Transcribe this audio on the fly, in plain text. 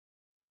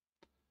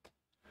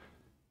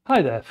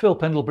Hi there, Phil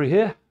Pendlebury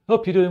here.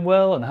 Hope you're doing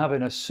well and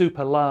having a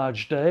super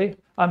large day.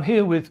 I'm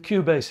here with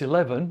Cubase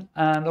 11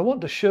 and I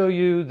want to show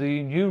you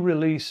the new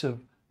release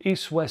of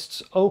East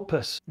West's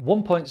Opus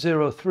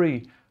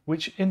 1.03,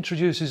 which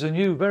introduces a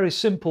new very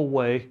simple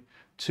way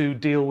to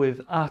deal with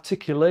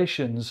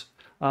articulations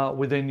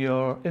within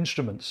your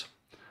instruments.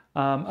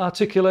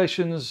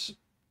 Articulations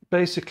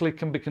basically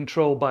can be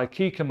controlled by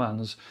key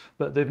commands,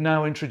 but they've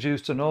now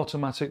introduced an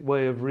automatic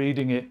way of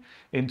reading it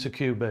into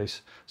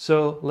Cubase.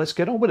 So let's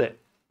get on with it.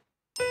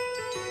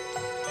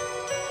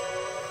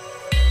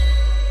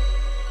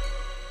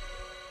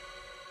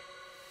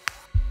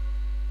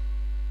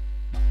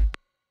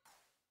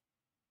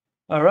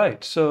 All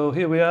right, so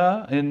here we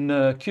are in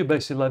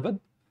Cubase 11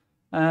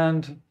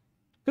 and I'm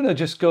going to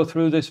just go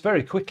through this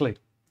very quickly.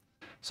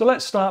 So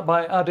let's start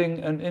by adding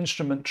an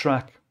instrument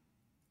track.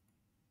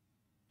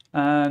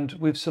 And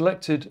we've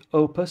selected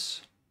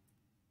Opus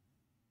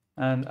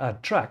and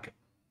Add Track.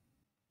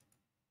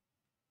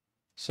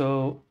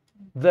 So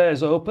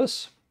there's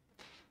Opus,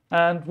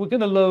 and we're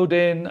going to load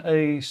in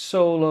a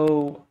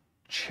solo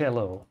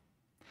cello.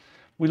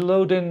 We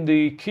load in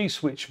the key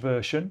switch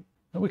version,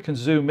 and we can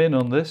zoom in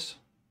on this.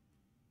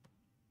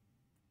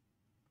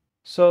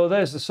 So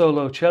there's the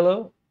solo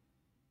cello,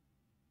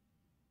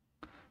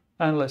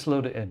 and let's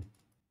load it in.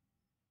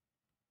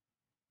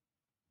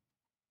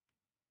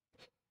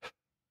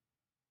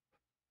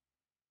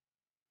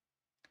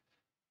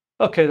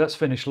 Okay, that's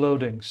finished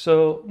loading.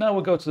 So now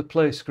we'll go to the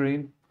play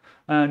screen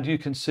and you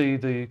can see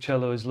the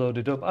cello is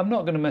loaded up. I'm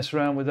not going to mess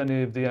around with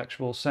any of the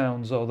actual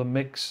sounds or the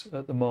mix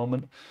at the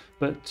moment,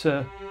 but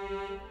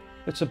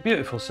it's a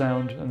beautiful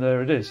sound and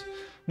there it is.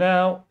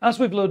 Now, as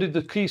we've loaded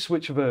the key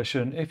switch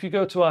version, if you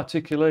go to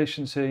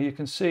Articulations here, you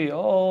can see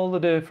all the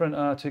different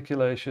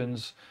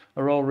articulations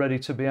are all ready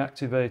to be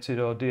activated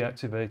or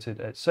deactivated,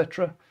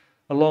 etc.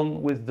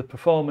 Along with the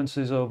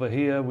performances over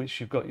here, which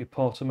you've got your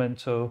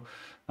portamento,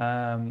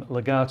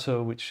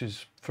 legato, which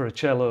is for a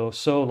cello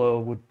solo,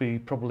 would be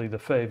probably the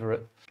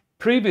favorite.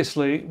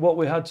 Previously, what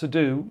we had to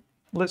do,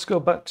 let's go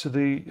back to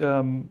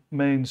the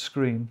main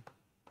screen.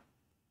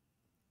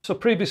 So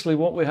previously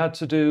what we had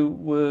to do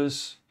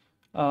was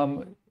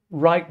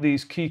write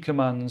these key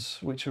commands,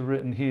 which are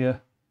written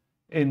here,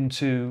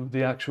 into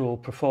the actual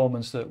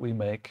performance that we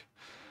make.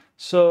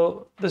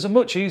 So there's a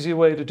much easier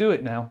way to do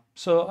it now.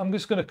 So I'm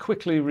just going to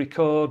quickly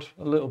record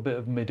a little bit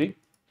of MIDI.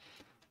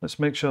 Let's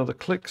make sure the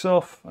click's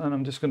off, and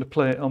I'm just going to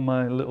play it on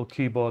my little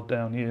keyboard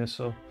down here.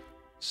 So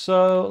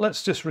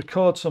let's just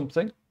record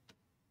something.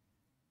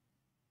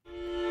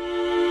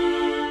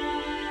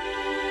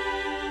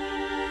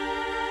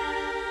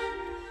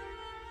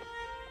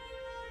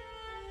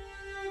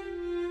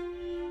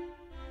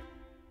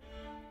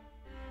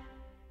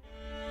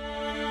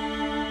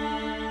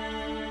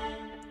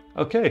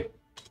 Okay.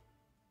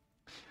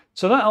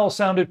 So that all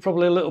sounded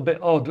probably a little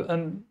bit odd,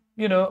 and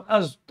you know,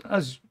 as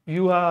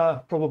you are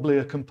probably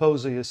a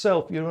composer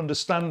yourself, you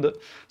understand that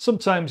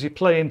sometimes you're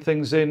playing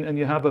things in and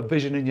you have a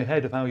vision in your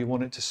head of how you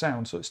want it to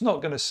sound. So it's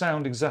not going to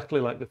sound exactly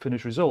like the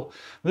finished result.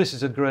 This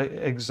is a great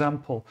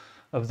example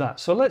of that.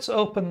 So let's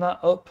open that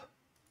up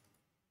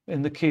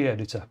in the key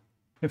editor.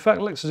 In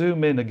fact, let's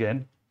zoom in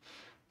again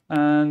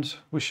and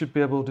we should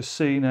be able to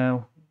see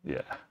now.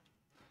 Yeah.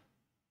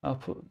 I'll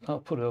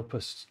put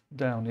Opus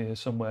down here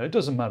somewhere. It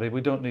doesn't matter,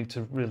 we don't need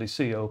to really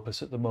see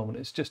Opus at the moment.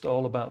 It's just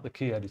all about the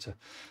key editor.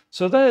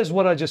 So there's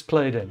what I just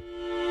played in.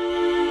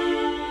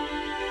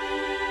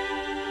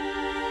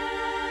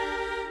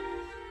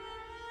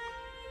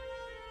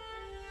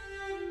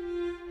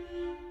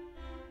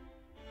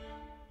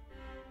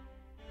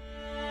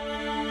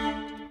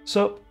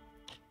 So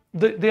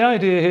the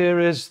idea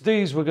here is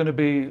these were going to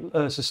be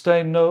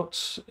sustained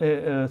notes,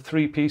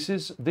 3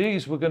 pieces.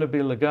 These were going to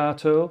be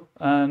legato,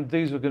 and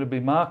these were going to be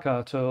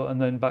marcato,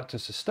 and then back to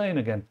sustain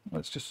again.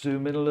 Let's just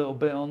zoom in a little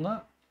bit on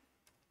that.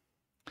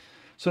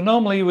 So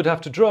normally you would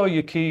have to draw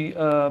your key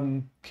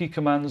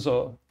commands,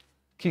 or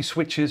key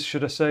switches,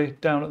 should I say,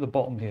 down at the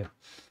bottom here.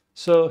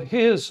 So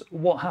here's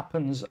what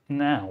happens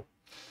now.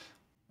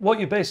 What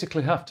you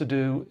basically have to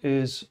do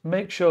is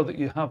make sure that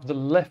you have the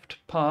left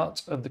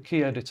part of the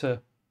key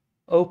editor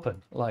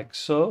open, like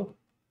so.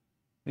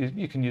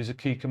 You can use a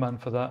key command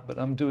for that, but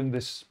I'm doing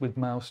this with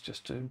mouse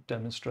just to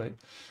demonstrate.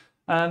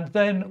 And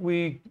then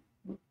we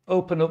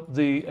open up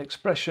the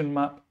expression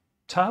map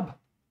tab.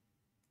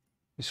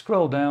 We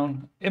scroll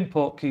down,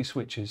 import key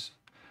switches.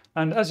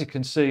 And as you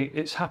can see,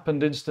 it's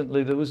happened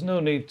instantly. There was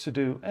no need to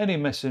do any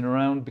messing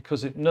around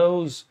because it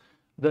knows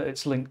that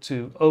it's linked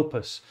to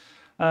Opus.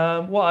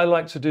 What I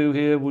like to do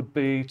here would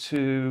be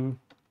to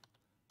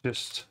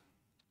just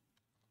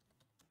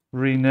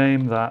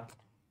rename that,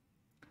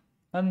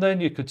 and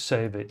then you could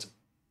save it.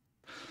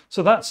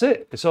 So that's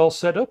it, it's all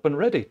set up and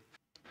ready.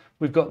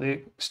 We've got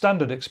the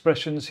standard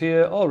expressions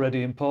here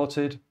already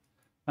imported,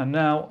 and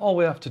now all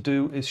we have to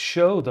do is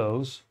show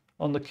those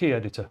on the key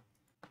editor.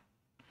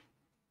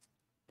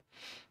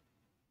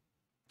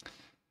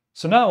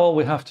 So now all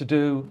we have to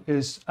do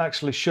is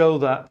actually show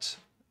that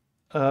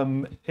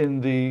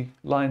in the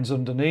lines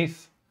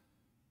underneath,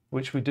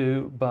 which we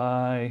do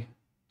by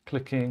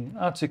clicking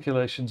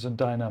Articulations and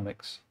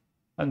Dynamics.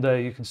 And there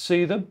you can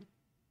see them.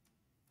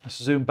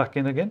 Let's zoom back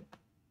in again.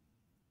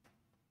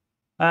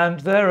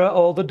 And there are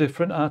all the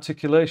different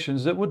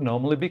articulations that would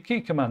normally be key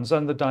commands,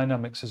 and the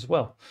dynamics as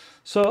well.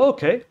 So,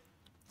 okay,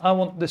 I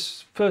want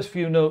this first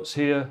few notes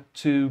here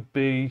to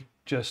be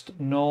just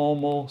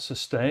normal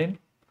sustain.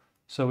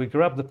 So we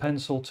grab the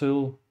pencil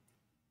tool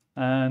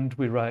and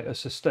we write a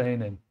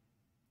sustain in.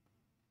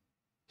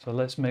 So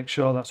let's make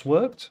sure that's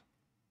worked.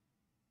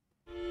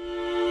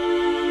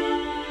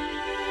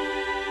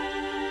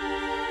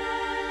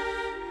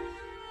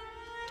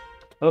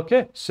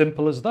 Okay,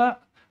 simple as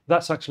that.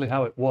 That's actually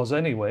how it was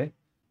anyway.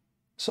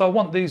 So I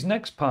want these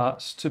next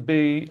parts to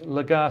be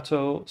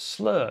legato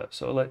slur.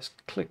 So let's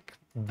click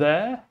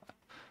there.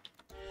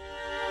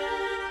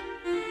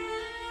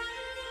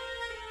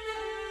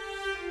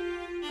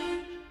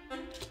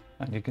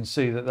 And you can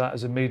see that that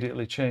has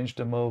immediately changed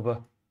them over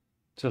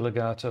to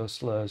legato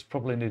slurs.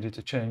 Probably needed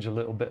to change a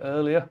little bit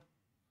earlier.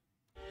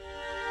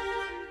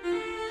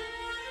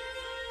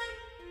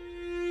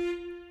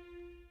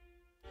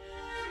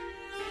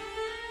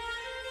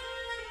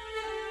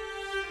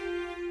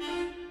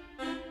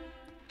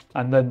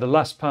 And then the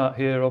last part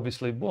here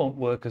obviously won't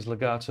work as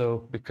legato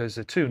because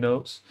they're two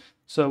notes.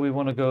 So we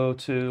want to go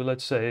to,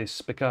 let's say,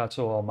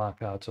 spiccato or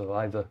marcato,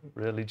 either,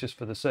 really, just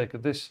for the sake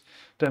of this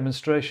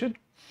demonstration.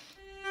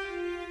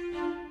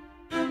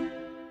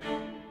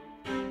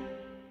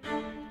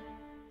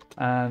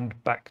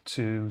 And back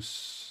to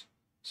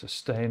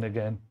sustain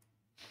again.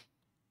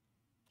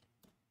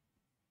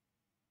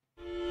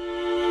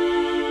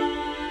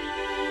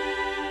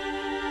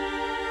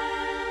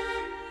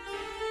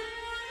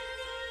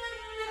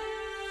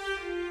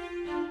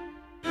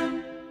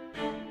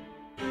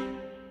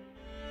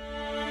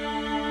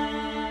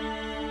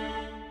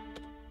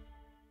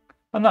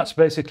 And that's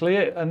basically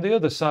it. And the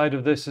other side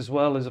of this as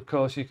well is, of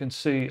course, you can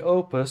see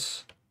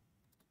Opus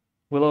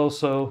will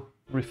also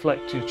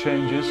reflect your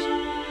changes.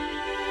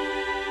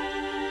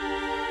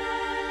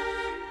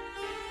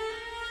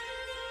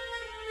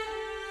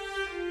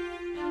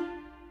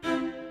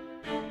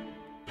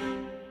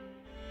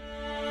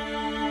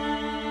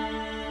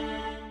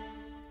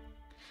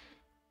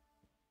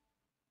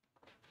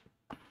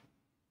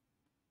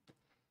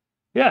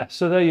 Yeah,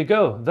 so there you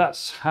go.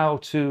 That's how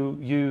to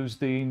use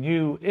the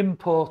new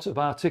import of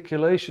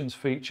articulations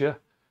feature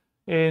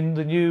in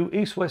the new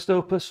East-West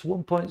Opus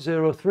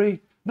 1.03.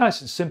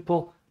 Nice and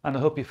simple, and I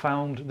hope you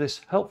found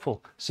this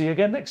helpful. See you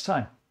again next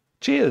time.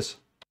 Cheers!